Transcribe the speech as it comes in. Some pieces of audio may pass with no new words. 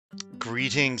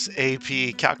Greetings,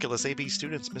 AP Calculus AB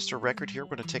students. Mr. Record here.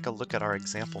 We're going to take a look at our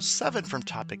example 7 from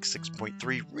topic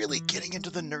 6.3, really getting into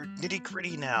the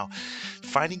nitty-gritty now.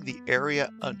 Finding the area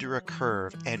under a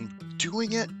curve and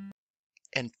doing it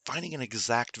and finding an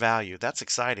exact value. That's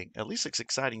exciting. At least it's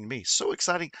exciting to me. So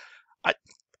exciting. I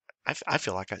I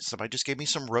feel like somebody just gave me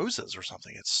some roses or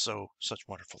something. It's such a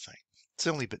wonderful thing. It's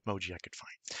the only Bitmoji I could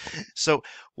find. So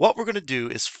what we're going to do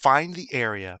is find the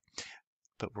area,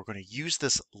 but we're going to use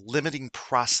this limiting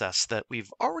process that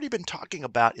we've already been talking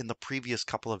about in the previous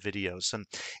couple of videos. And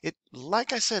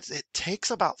like I said, it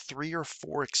takes about 3 or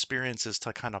 4 experiences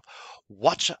to kind of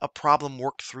watch a problem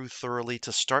work through thoroughly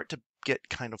to start to get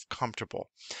kind of comfortable.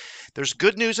 There's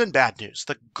good news and bad news.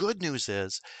 The good news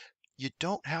is you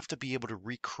don't have to be able to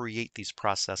recreate these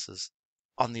processes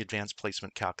on the advanced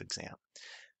placement calc exam.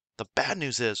 The bad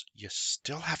news is you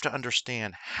still have to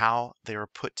understand how they're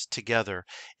put together,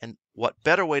 and what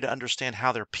better way to understand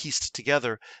how they're pieced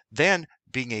together than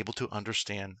being able to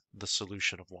understand the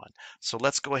solution of one. So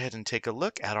let's go ahead and take a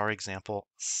look at our example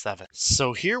 7.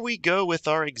 So here we go with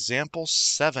our example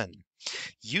 7.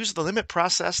 Use the limit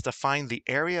process to find the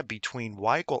area between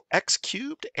y equal x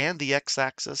cubed and the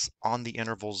x-axis on the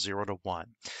interval 0 to 1.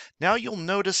 Now you'll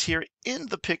notice here in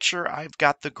the picture I've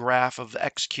got the graph of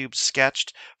x cubed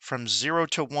sketched from 0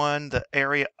 to 1. The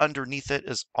area underneath it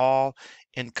is all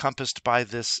encompassed by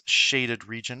this shaded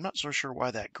region. Not so sure why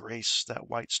that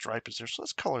white stripe is there, so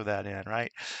let's color that in,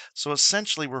 right? So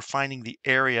essentially we're finding the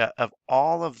area of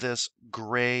all of this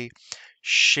gray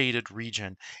shaded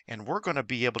region, and we're going to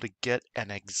be able to get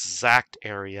an exact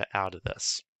area out of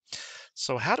this.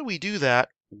 So how do we do that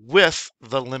with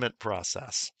the limit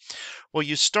process? Well,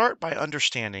 you start by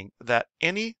understanding that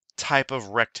any type of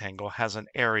rectangle has an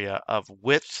area of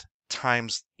width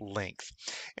times length.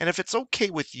 And if it's okay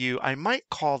with you, I might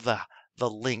call the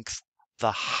length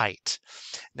the height.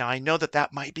 Now, I know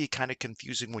that might be kind of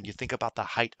confusing when you think about the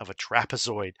height of a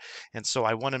trapezoid. And so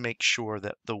I want to make sure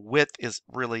that the width is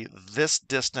really this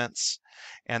distance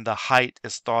and the height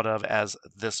is thought of as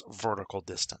this vertical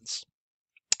distance.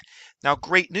 Now,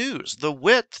 great news. The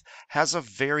width has a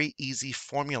very easy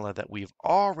formula that we've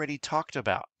already talked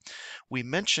about. We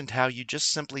mentioned how you just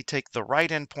simply take the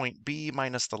right endpoint B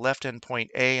minus the left endpoint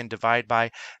A and divide by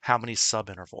how many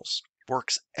subintervals.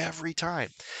 Works every time.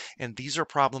 And these are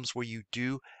problems where you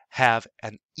do have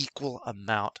an equal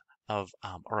amount of,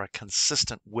 or a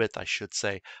consistent width, I should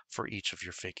say, for each of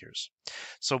your figures.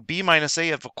 So B minus A,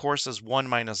 of course, is 1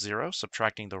 minus 0,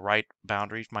 subtracting the right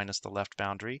boundary minus the left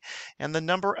boundary. And the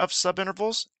number of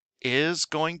subintervals is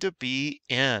going to be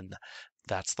n.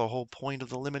 That's the whole point of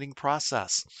the limiting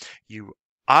process. You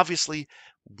obviously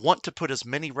want to put as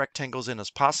many rectangles in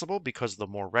as possible because the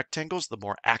more rectangles, the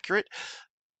more accurate.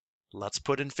 Let's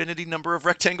put infinity number of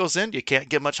rectangles in. You can't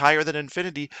get much higher than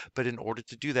infinity, but in order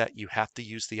to do that, you have to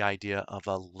use the idea of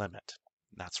a limit.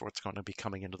 That's what's going to be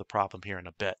coming into the problem here in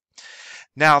a bit.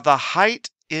 Now, the height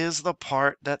is the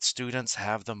part that students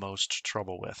have the most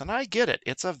trouble with, and I get it.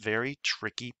 It's a very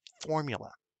tricky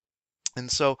formula.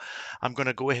 And so I'm going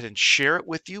to go ahead and share it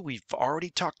with you. We've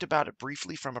already talked about it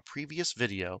briefly from a previous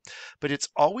video, but it's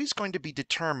always going to be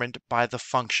determined by the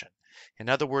function. In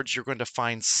other words, you're going to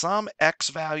find some x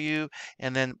value,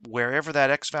 and then wherever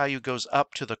that x value goes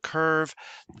up to the curve,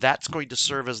 that's going to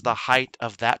serve as the height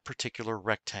of that particular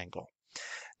rectangle.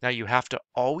 Now, you have to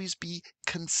always be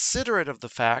considerate of the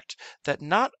fact that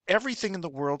not everything in the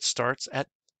world starts at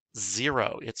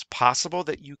 0. It's possible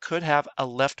that you could have a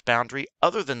left boundary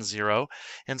other than 0,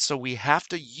 and so we have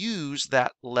to use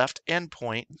that left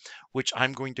endpoint, which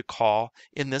I'm going to call,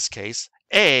 in this case,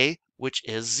 A, which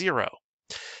is 0.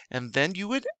 And then you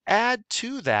would add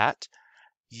to that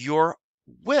your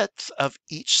width of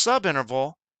each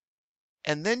subinterval,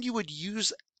 and then you would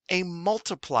use a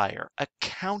multiplier, a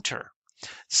counter,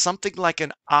 something like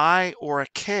an I or a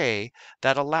K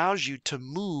that allows you to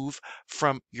move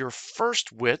from your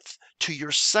first width to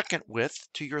your second width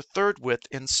to your third width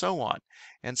and so on.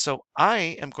 And so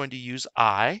I am going to use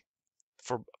I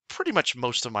for pretty much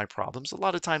most of my problems. A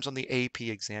lot of times on the AP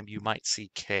exam, you might see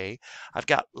K. I've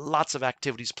got lots of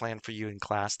activities planned for you in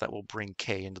class that will bring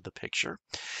K into the picture.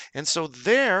 And so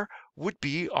there would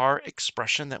be our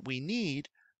expression that we need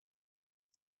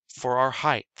for our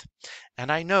height.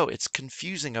 And I know it's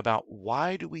confusing about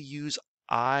why do we use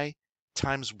I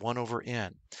times 1 over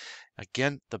n.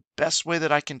 Again, the best way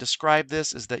that I can describe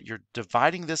this is that you're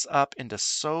dividing this up into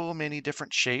so many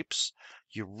different shapes.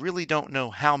 You really don't know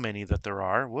how many that there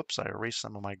are. Whoops, I erased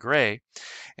some of my gray.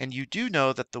 And you do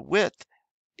know that the width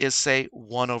is, say,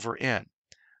 1 over n.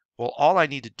 Well, all I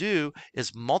need to do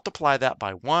is multiply that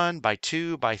by 1, by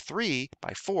 2, by 3,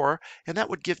 by 4, and that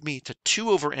would give me to 2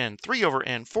 over n, 3 over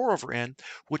n, 4 over n,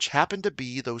 which happen to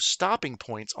be those stopping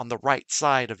points on the right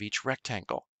side of each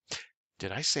rectangle.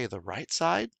 Did I say the right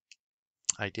side?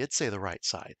 I did say the right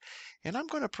side. And I'm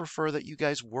going to prefer that you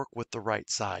guys work with the right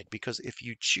side, because if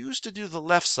you choose to do the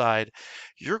left side,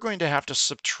 you're going to have to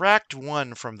subtract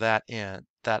 1 from that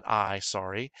I,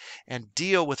 and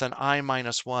deal with an I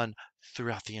minus 1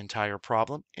 throughout the entire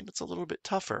problem, and it's a little bit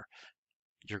tougher.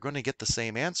 You're going to get the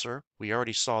same answer. We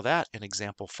already saw that in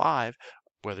example 5,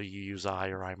 whether you use I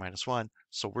or I minus 1,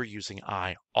 so we're using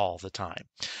I all the time.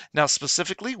 Now,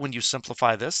 specifically, when you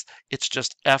simplify this, it's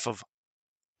just f of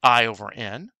I over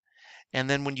n. And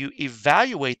then when you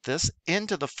evaluate this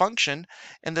into the function,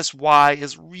 and this y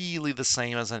is really the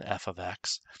same as an f of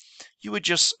x, you would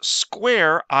just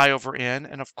square I over n,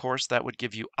 and of course that would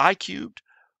give you I cubed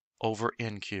over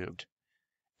n cubed.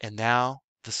 And now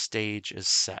the stage is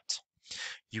set.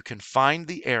 You can find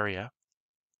the area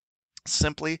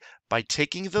simply by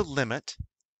taking the limit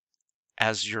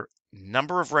as your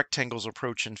number of rectangles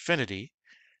approach infinity.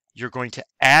 You're going to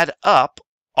add up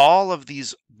all of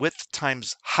these width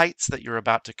times heights that you're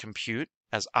about to compute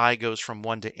as I goes from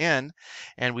 1 to n,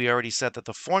 and we already said that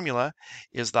the formula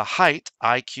is the height,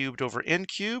 I cubed over n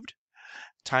cubed,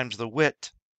 times the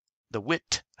width,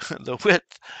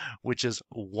 which is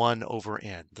 1 over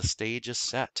n. The stage is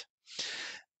set.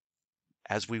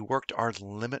 As we worked our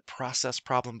limit process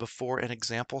problem before in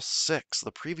example 6,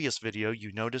 the previous video,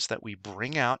 you notice that we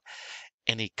bring out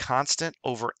any constant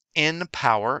over n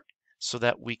power so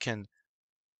that we can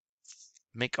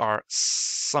make our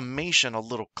summation a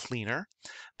little cleaner,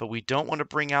 but we don't want to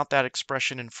bring out that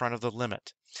expression in front of the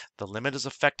limit. The limit is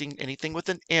affecting anything with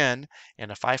an n, and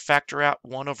if I factor out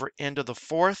 1 over n to the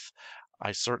 4th,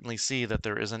 I certainly see that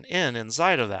there is an n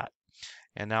inside of that.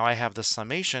 And now I have the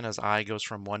summation as I goes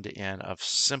from 1 to n of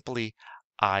simply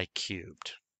I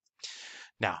cubed.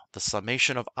 Now, the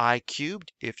summation of I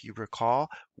cubed, if you recall,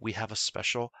 we have a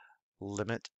special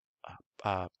limit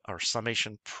or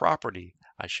summation property,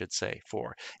 I should say,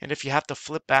 for. And if you have to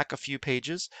flip back a few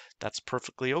pages, that's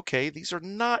perfectly okay. These are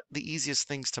not the easiest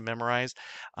things to memorize.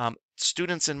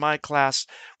 Students in my class,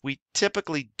 we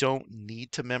typically don't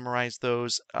need to memorize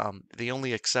those. The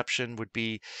only exception would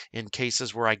be in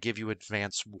cases where I give you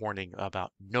advance warning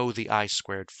about know the I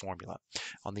squared formula.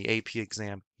 On the AP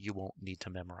exam, you won't need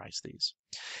to memorize these.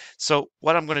 So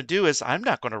what I'm going to do is I'm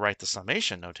not going to write the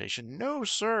summation notation. No,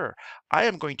 sir. I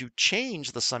am going to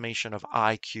change the summation of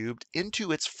I cubed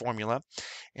into its formula,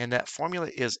 and that formula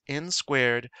is n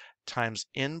squared times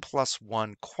n plus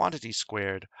 1 quantity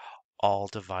squared, all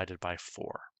divided by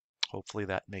 4. Hopefully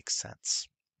that makes sense.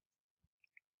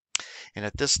 And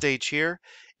at this stage here,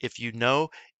 if you know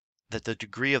that the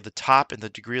degree of the top and the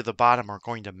degree of the bottom are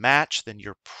going to match, then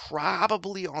you're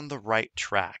probably on the right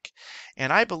track.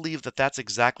 And I believe that that's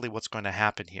exactly what's going to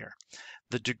happen here.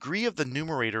 The degree of the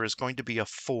numerator is going to be a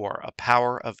 4,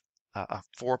 a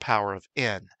 4 power of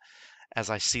n, as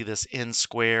I see this n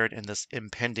squared and this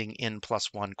impending n plus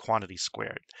 1 quantity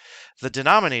squared. The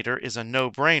denominator is a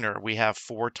no-brainer. We have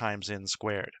 4 times n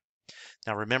squared.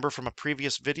 Now remember from a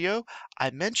previous video, I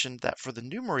mentioned that for the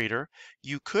numerator,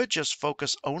 you could just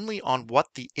focus only on what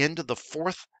the n to the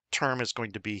 4th term is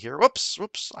going to be here.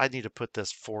 Whoops, I need to put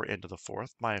this 4 n to the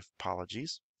 4th. My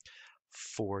apologies.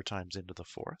 4 times n to the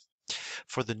 4th.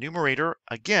 For the numerator,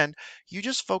 again, you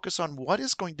just focus on what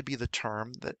is going to be the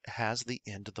term that has the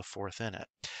n to the 4th in it.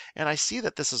 And I see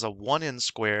that this is a 1n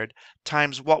squared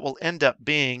times what will end up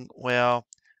being, well,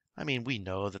 I mean, we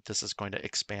know that this is going to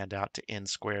expand out to n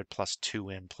squared plus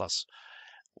 2n plus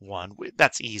 1.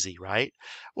 That's easy, right?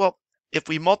 Well, if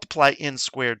we multiply n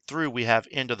squared through, we have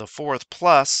n to the 4th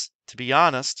plus, to be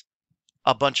honest,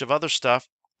 a bunch of other stuff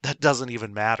that doesn't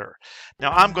even matter.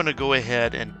 Now, I'm going to go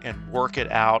ahead and work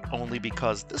it out only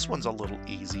because this one's a little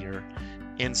easier.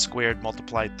 N squared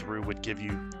multiplied through would give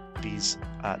you these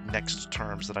next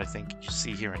terms that I think you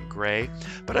see here in gray.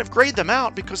 But I've grayed them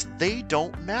out because they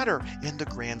don't matter in the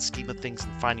grand scheme of things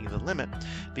in finding the limit.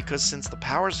 Because since the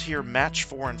powers here match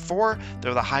 4 and 4,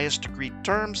 they're the highest degree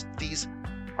terms, these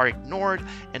are ignored,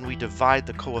 and we divide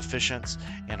the coefficients,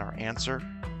 and our answer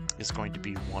is going to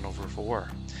be 1 over 4.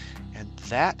 And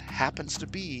that happens to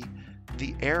be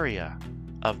the area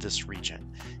of this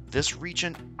region. This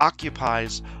region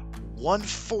occupies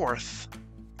 1/4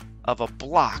 of a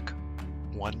block,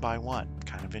 1 by 1.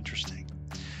 Kind of interesting.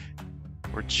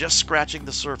 We're just scratching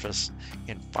the surface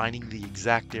and finding the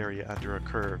exact area under a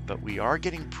curve, but we are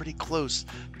getting pretty close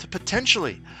to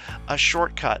potentially a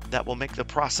shortcut that will make the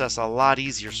process a lot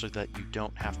easier so that you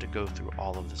don't have to go through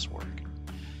all of this work.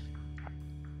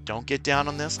 Don't get down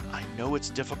on this. I know it's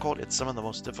difficult. It's some of the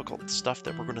most difficult stuff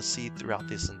that we're going to see throughout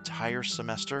this entire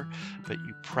semester, but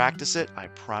you practice it. I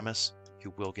promise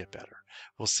you will get better.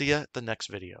 We'll see you at the next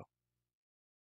video.